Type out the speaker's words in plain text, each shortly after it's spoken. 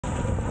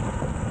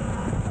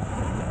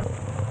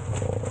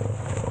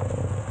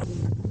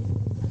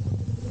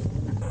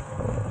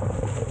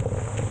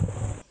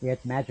Yeah,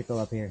 it's magical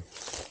up here.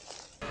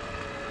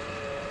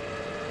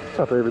 What's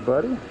up,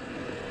 everybody?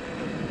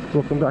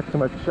 Welcome back to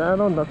my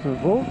channel, Nuts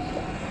and Bolts.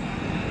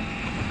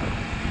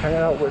 Hanging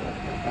out with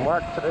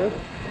Mark today.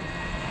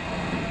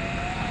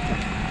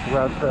 We're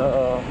at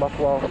the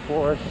Maui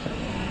Forest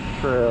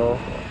Trail.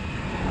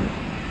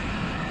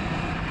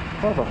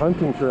 More of a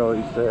hunting trail,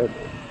 he said.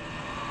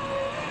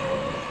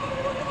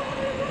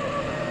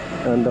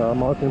 And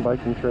mountain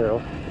biking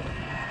trail.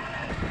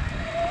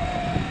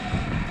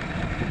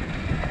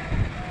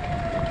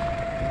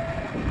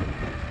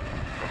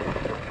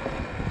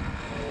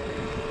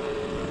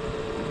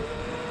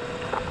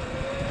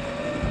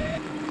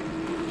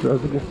 So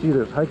as you can see,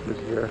 there's hikers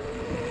here.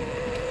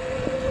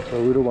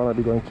 So we don't want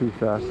to be going too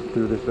fast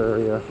through this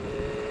area.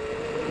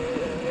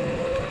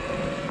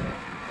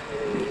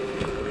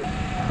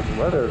 The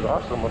weather is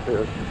awesome up here.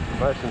 It's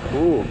nice and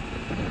cool.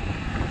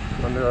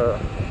 Under a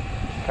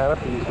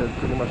canopy, he said,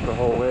 pretty much the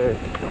whole way.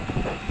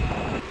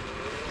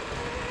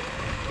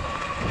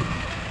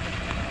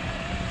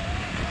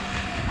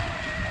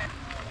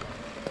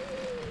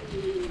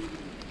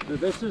 So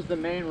this is the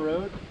main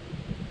road.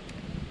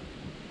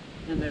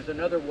 And there's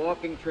another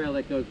walking trail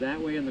that goes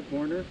that way in the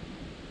corner,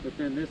 but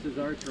then this is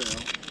our trail.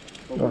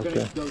 But we're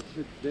going to go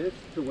to this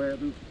to where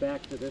it loops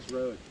back to this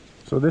road.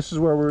 So this is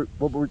where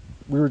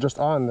we were just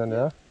on then,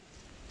 yeah?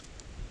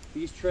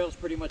 These trails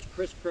pretty much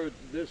crisscross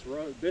this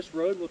road. This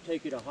road will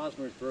take you to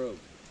Hosmer's Grove.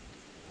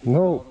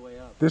 No, all the way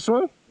up. This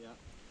one? Yeah.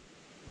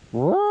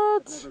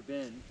 What? I've never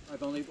been.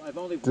 I've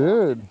only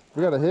Dude,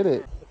 we gotta hit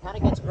it. It kind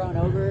of gets grown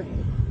over,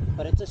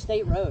 but it's a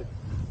state road.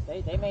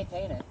 They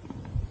maintain it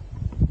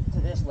to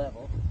this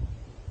level.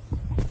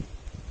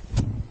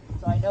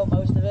 So I know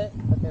most of it,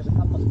 but there's a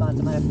couple of spots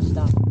I might have to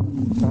stop.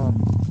 Oh.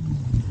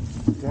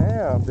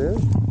 Damn,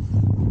 dude.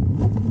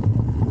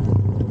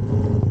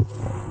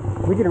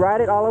 We could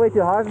ride it all the way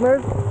to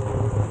Hosmer's?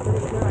 Pretty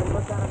sure I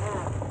looked on a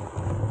map.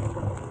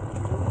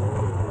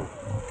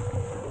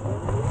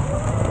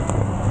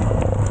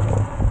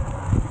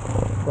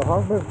 The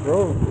Hosmer's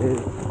Grove is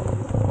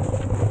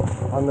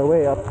on the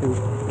way up to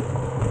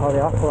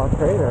the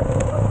crater.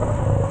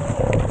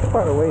 It's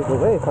quite a ways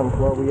away from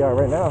where we are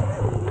right now.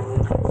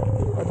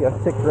 That'd be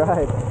a sick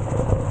ride.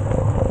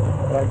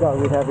 But I doubt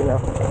we'd have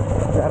enough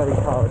battery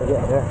power to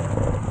get there.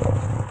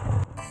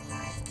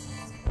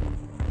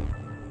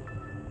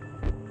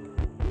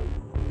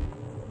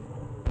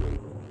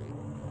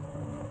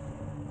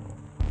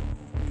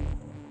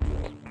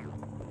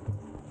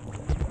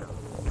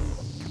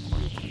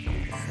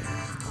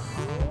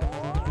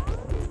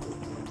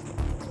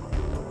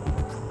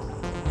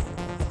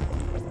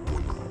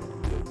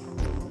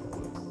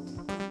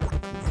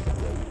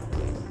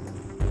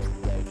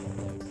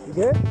 You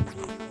good?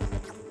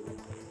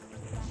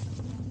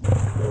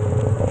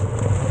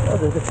 Oh,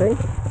 there's a thing.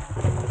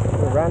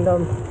 A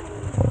random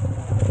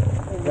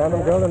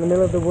girl in the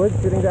middle of the woods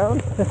sitting down.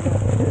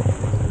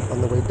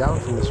 On the way down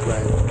from this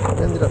ride,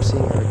 we ended up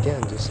seeing her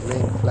again, just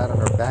laying flat on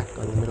her back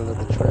on the middle of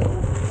the trail.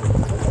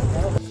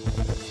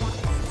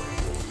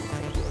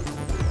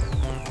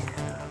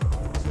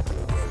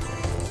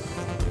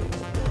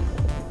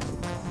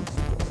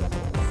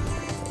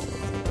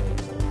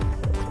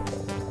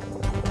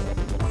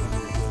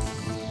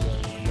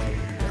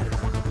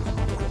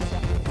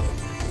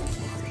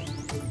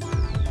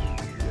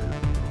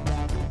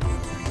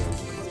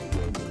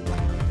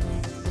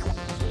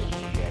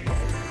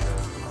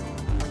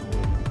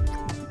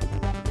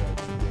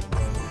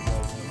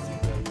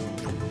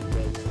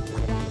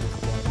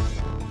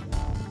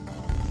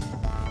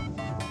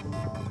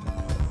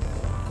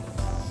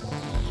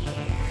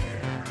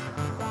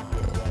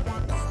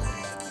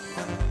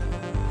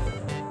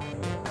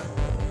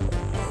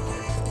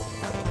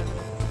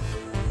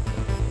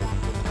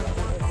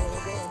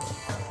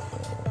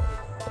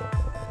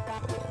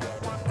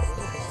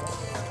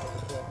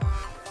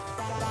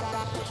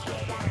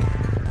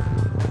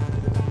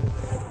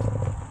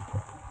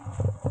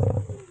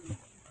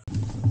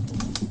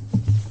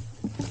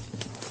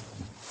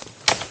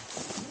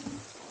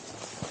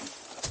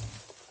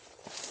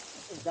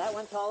 Is that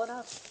one tall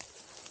enough?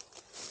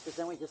 Because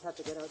then we just have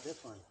to get out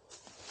this one.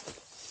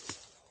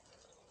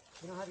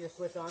 You don't have your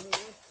Swiss Army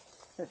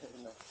knife?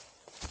 No.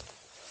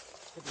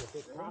 Could be a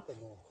big top in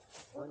there.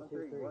 1,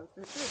 2, 3. 1,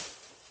 2, 3.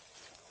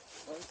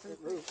 1, 2,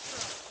 3.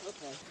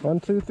 Okay. 1,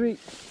 2, 3.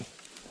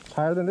 It's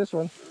higher than this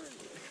one.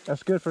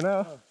 That's good for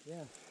now. Oh,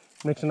 yeah.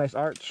 Makes a nice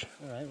arch.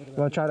 All right. You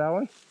want to try that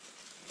one?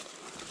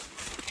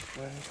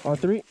 1,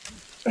 3. 1, 2,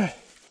 3.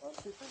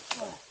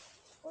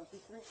 1, 2,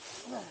 3.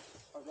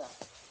 How's that?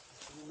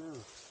 I don't know.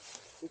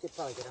 We could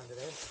probably get under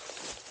there. I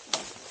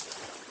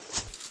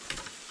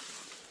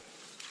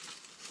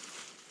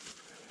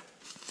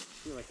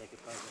feel like I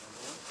could probably get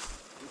under there.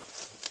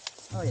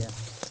 Oh yeah.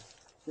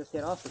 Just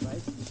get off the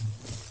bike.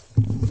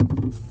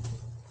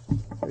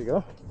 There you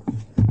go.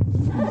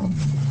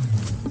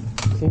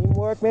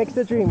 Teamwork makes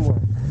the dream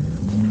work.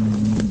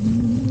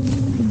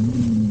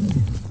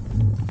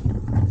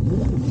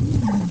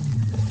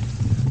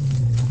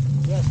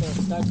 Yeah, so it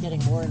starts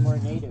getting more and more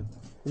native.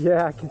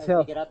 Yeah, I can As tell.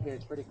 we get up here,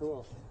 it's pretty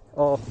cool.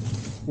 Oh,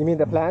 you mean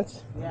the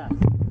plants? Yeah.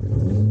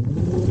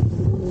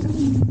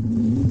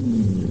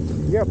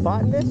 You're a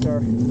botanist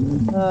or?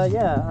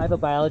 Yeah, I have a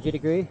biology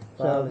degree.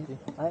 Biology.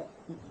 So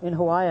in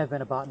Hawaii, I've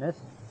been a botanist.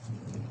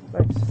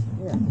 Nice.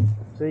 Yeah.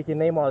 So you can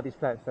name all these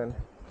plants then?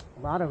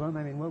 A lot of them.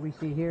 I mean, what we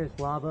see here is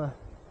guava.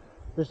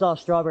 This is all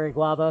strawberry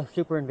guava,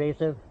 super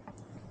invasive.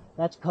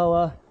 That's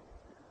koa,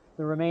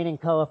 the remaining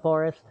koa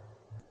forest,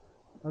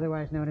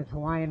 otherwise known as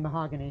Hawaiian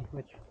mahogany,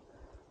 which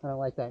I don't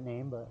like that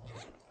name, but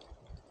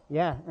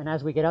yeah. And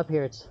as we get up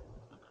here,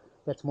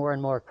 gets more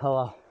and more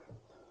koa.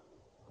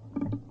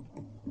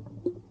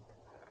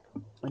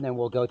 And then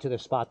we'll go to the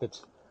spot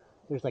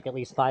there's like at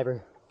least 5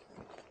 or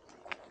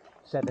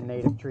 7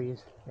 native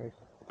trees. There's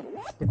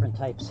different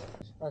types.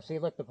 Oh, see,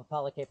 look, the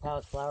Papala Pau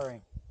is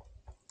flowering.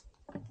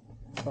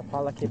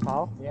 Papala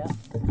Pau? Yeah. I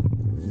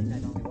think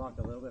I'd only walked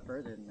a little bit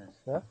further than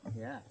this. Yeah?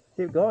 Yeah.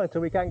 Keep going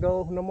till we can't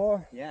go no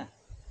more. Yeah.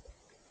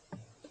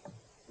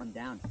 I'm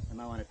down. I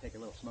might want to take a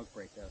little smoke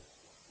break though.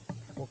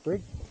 Smoke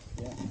break?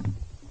 Yeah.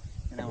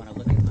 And I want to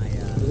look at my...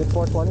 Is it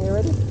 420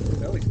 already?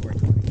 It's always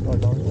 420. Oh,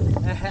 it's always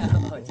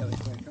 420. Oh, it's always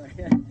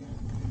 420.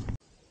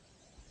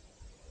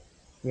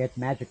 Yeah, it's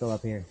magical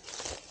up here.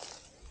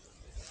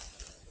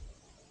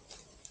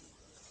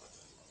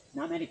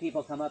 Not many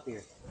people come up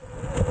here.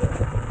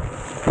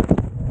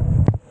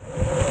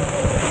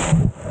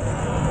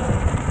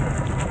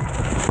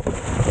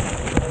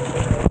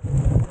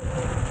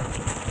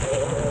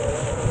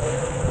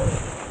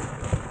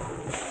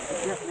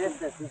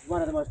 This is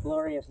one of the most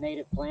glorious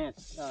native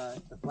plants,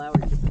 the flowers,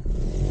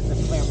 the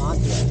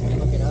Claremontia.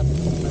 Look it up,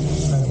 it's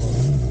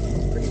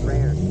incredible. Pretty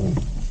rare.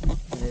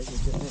 And it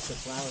just missed the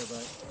flower,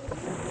 but...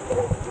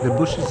 The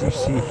bushes you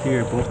see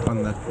here, both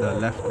on the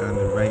left and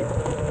the right,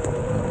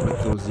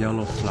 with those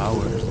yellow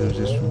flowers, they're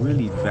just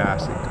really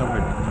vast. They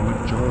covered the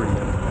majority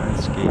of the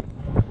landscape.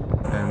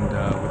 And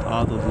with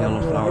all those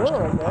yellow flowers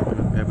kind of popping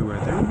up everywhere,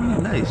 they're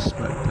really nice,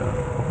 but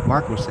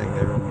Mark was saying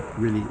they're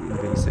really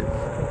invasive.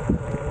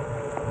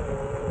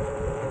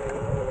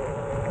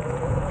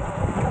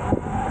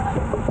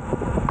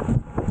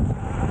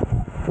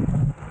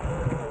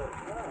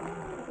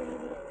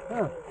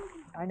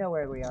 I know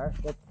where we are.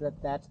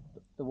 That's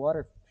the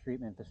water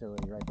treatment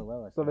facility right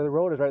below us. So the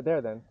road is right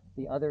there then?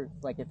 The other,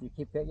 like if you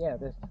keep it, yeah,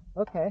 this,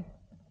 okay.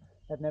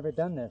 I've never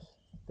done this.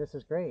 This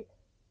is great.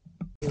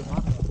 There's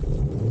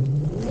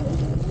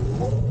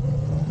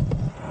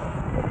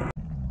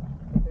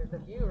a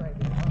view right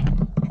here.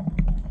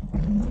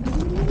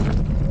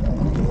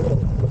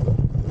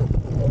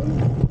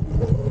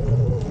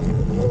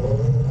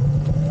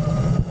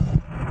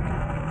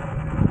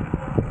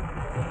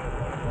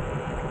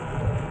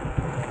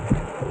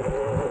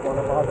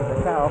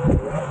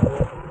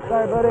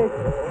 Sorry, buddy.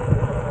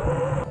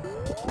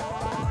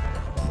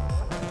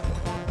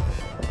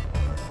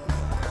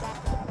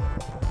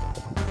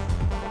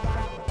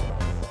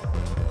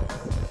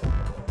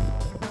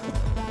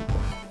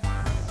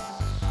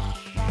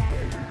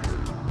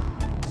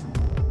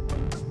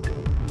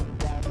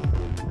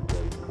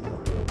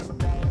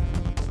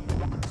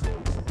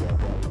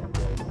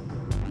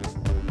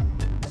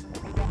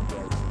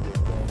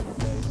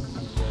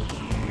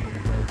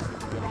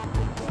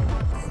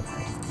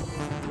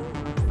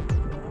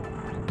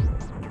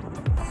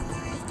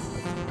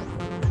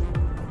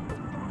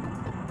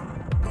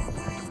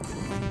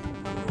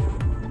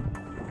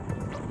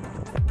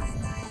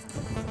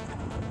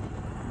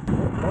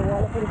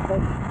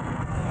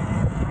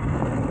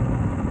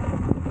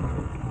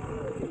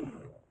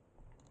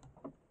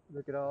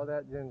 Look at all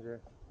that ginger.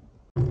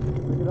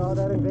 Look at all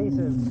that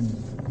invasive.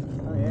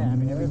 Oh yeah, I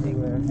mean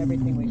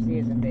everything we see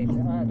is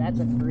invasive. That's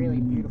a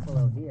really beautiful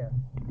ovea.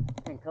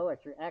 And koa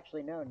tree.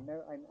 Actually, no,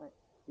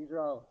 these are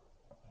all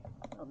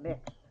a mix.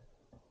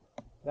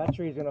 That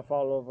tree's gonna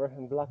fall over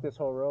and block this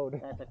whole road.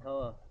 That's a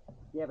koa.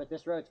 Yeah, but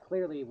this road's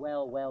clearly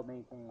well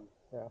maintained.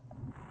 Yeah.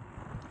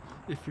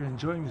 If you're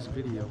enjoying this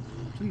video,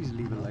 please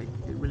leave a like.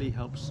 It really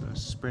helps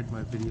spread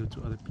my video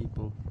to other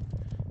people.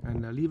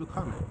 And leave a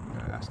comment.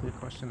 Ask me a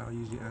question. I'll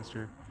usually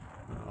answer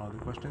all the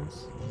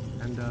questions.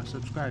 And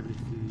subscribe if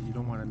you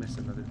don't want to miss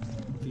another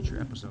future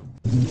episode.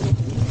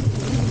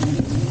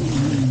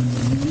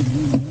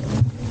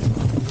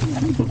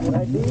 Good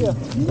idea.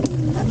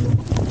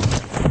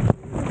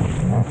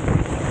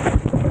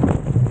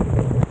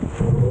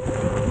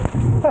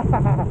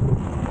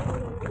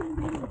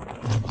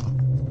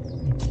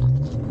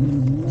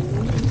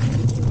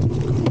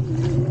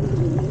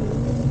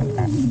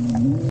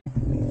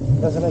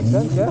 Doesn't make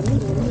sense, yeah? It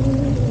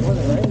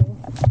wasn't raining.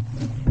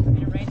 I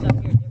mean, it rains up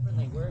here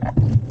differently. We're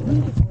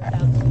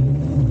down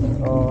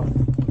here. Oh.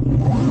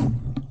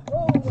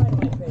 Oh, right in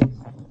my face.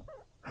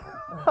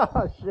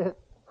 Oh, shit.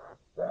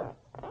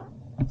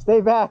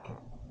 Stay back.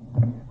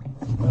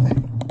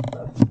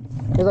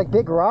 There's like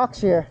big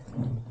rocks here.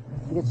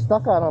 You get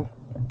stuck on them.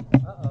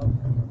 Uh-oh.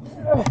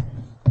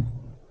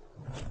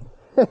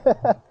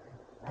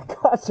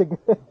 Gosh,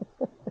 good.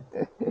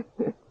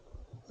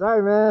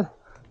 Sorry, man.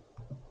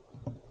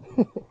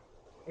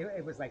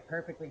 It was like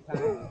perfectly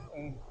timed.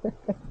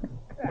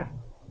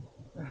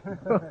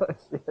 Oh,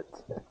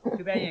 shit.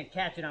 Too bad you didn't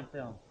catch it on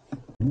film.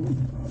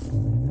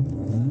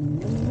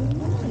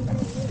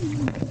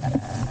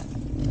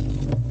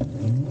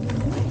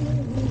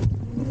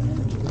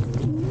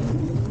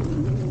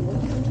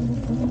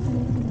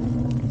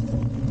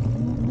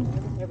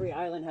 Every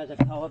island has a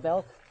koa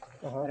belt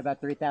at about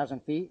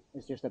 3,000 feet.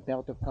 It's just a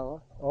belt of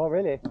koa. Oh,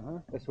 really?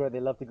 That's where they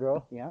love to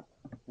grow? Yeah,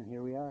 and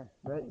here we are.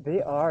 Right.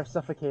 They are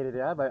suffocated,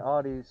 yeah, by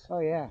all these. Oh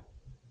yeah,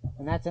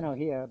 and that's an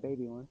ohia, a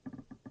baby one.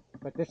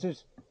 But this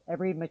is,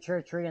 every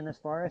mature tree in this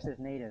forest is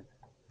native.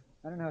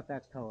 I don't know if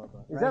that's koa,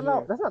 but Is right that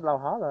here- that's not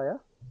lauhala, yeah?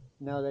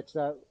 No, that's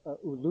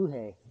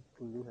uluhe.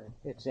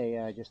 It's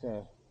a just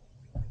a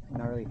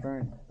gnarly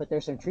fern. But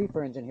there's some tree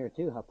ferns in here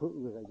too.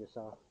 Hapu'us I just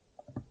saw.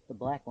 The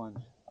black ones.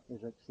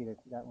 There's like, see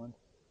that one.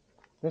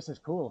 This is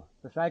cool.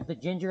 Besides the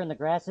ginger and the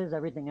grasses,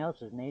 everything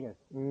else is native.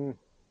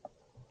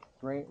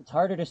 It's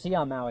harder to see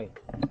on Maui.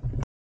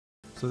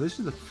 So this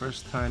is the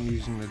first time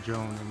using the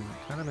drone in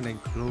kind of an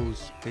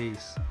enclosed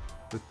space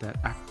with that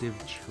active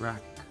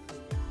track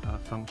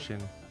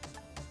function.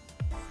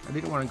 I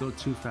didn't want to go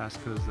too fast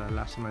because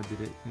last time I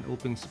did it in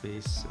open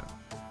space,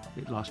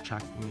 it lost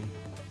track of me.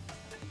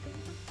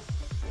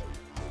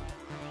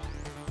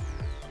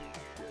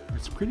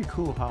 It's pretty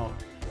cool how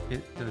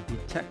it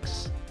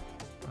detects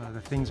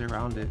the things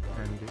around it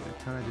and it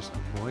kind of just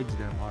avoids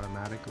them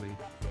automatically.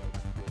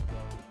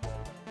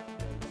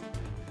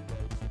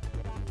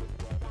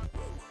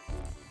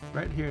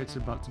 Right here it's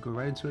about to go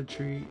right into a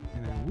tree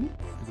and then whoop,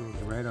 it goes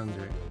right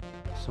under it.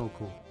 So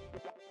cool.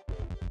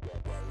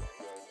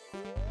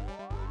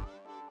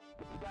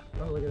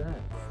 Oh, look at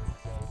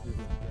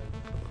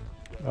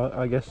that.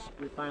 I guess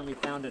We finally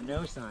found a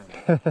no sign.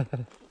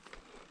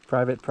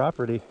 private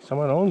property.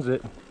 Someone owns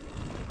it.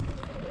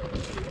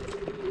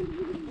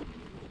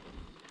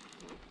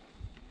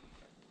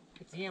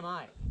 It's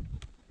EMI.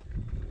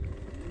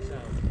 So, you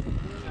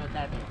know what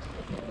that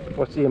means.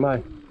 What's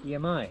EMI?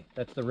 EMI.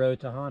 That's the road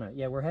to Hana.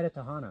 Yeah, we're headed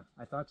to Hana.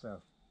 I thought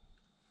so.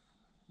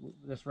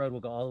 This road will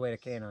go all the way to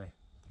Kenai.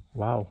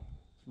 Wow.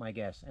 That's my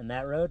guess. And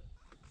that road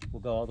will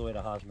go all the way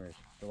to Hosmer's,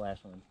 the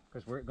last one.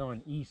 Because we're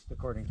going east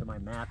according to my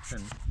maps,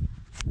 and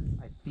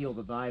I feel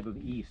the vibe of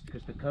east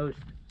because the coast,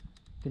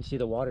 you can see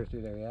the water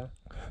through there, yeah?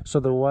 So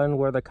the one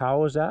where the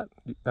cow is at,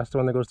 that's the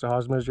one that goes to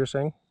Hosmer's, you're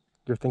saying?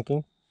 You're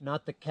thinking?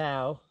 Not the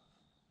cow.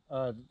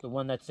 The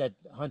one that said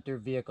hunter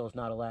vehicles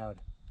not allowed.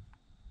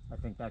 I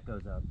think that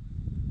goes up.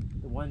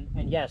 The one,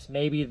 and yes,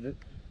 maybe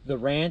the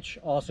ranch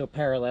also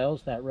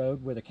parallels that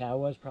road where the cow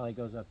was, probably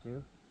goes up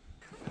too.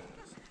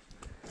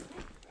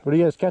 What are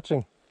you guys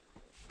catching?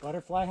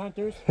 Butterfly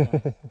hunters?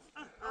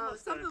 Oh,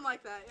 something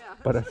like that, yeah.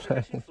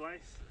 Butterfly. Flies.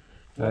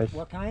 Nice.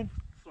 What kind?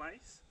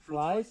 Flies.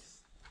 Flies?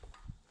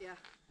 Yeah.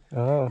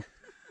 Oh,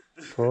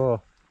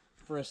 cool.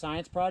 For a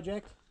science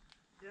project?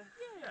 Yeah.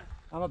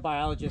 I'm a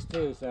biologist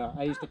too, so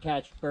I used to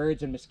catch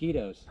birds and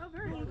mosquitoes. Oh,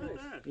 very nice.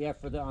 Yeah,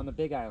 on the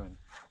Big Island.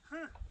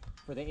 Huh.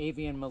 For the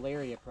avian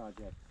malaria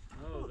project.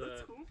 Oh,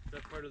 that's cool.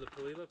 That part of the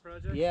Palila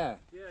project? Yeah.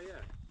 Yeah.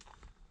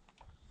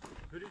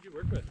 Who did you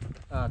work with?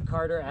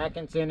 Carter,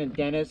 Atkinson, and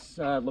Dennis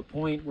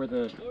LaPointe were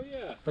the... Oh,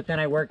 yeah. But then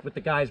I worked with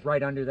the guys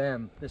right under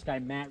them. This guy,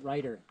 Matt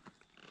Ryder.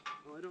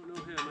 Oh, I don't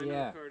know him. I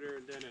Yeah. know Carter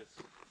and Dennis.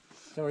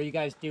 So are you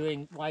guys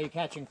doing, while you're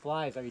catching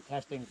flies, are you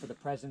testing for the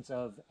presence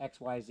of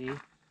XYZ?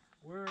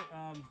 We're,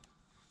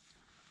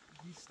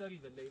 we study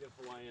the native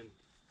Hawaiian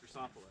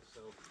Drosophila,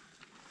 so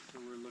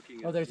we're looking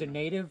at... Oh, there's a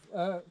native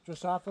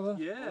Drosophila?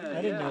 Yeah,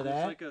 I didn't know that.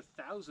 There's like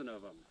 1,000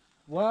 of them.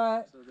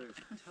 What? So there's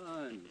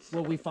tons.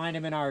 Will we find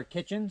them in our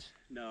kitchens?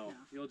 No,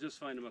 you'll just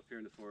find them up here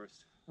in the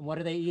forest. And what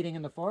are they eating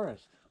in the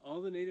forest?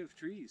 All the native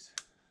trees.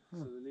 So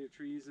the native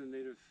trees and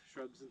native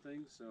shrubs and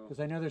things, so... Because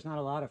I know there's not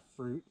a lot of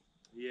fruit.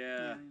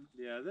 Yeah.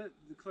 The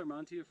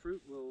Clermontia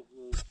fruit will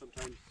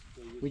sometimes...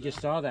 We just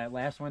saw that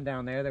last one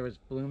down there that was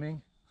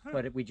blooming,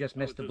 but we just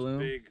missed the bloom.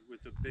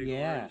 With the big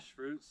Yeah. orange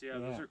fruits, yeah,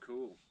 those are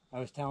cool. I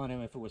was telling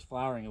him if it was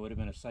flowering, it would have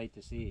been a sight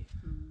to see.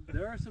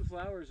 There are some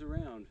flowers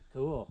around.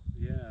 Cool.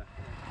 Yeah.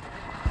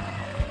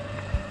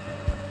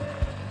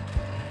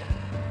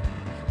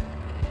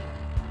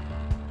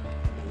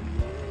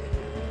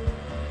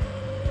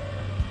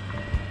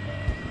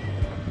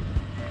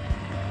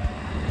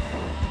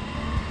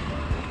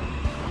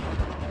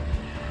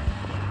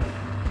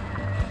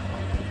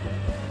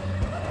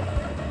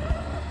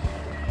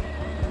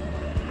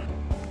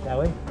 That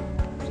way?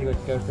 See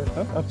what goes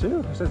to? Up to you.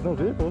 It says no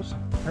vehicles.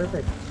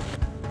 Perfect.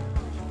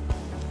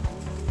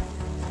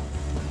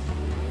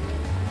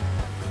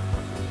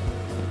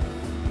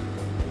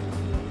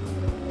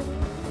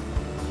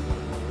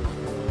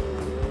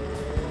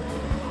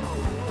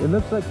 It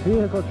looks like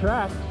vehicle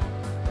tracks.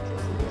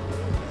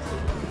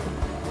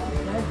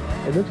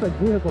 It looks like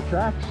vehicle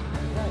tracks.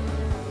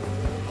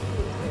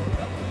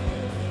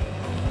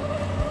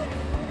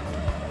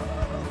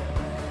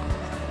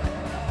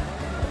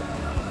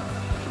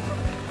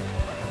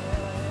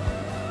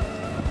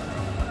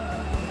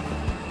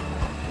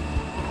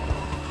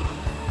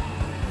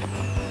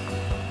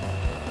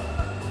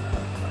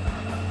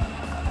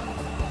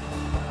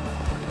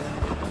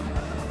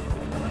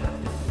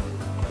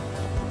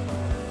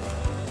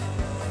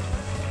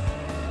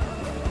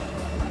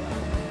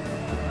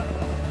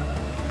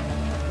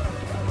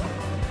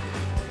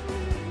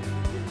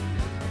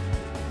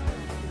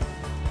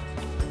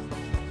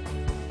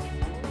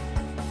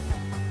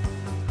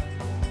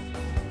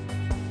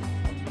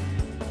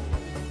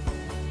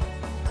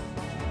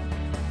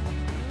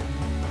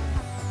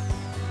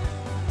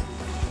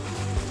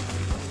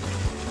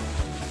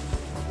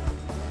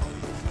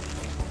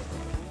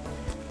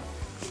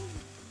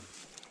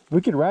 We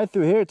could ride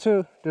through here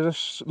too.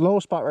 There's a low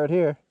spot right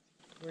here.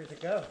 Where's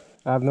it go?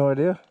 I have no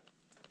idea.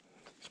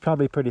 It's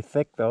probably pretty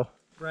thick though.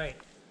 Right.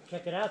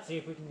 Check it out, see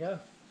if we can go.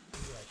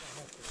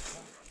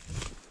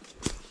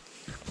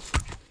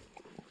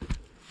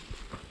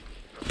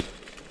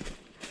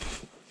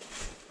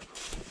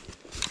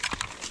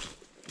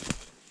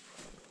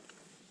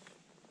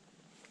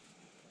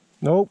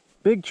 Nope,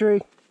 big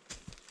tree.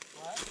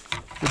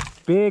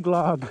 Big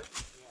log.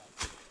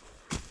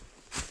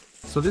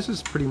 So this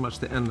is pretty much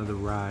the end of the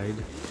ride,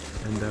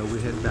 and we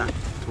head back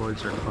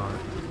towards our car.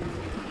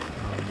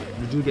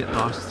 We do get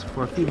lost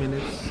for a few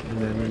minutes, and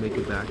then we make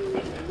it back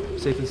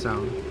safe and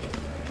sound.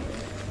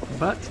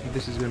 But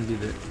this is going to be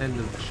the end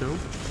of the show.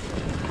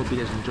 Hope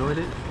you guys enjoyed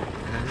it,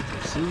 and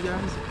see you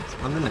guys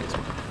on the next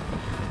one.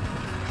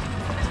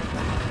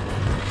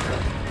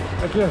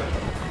 Thank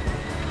you.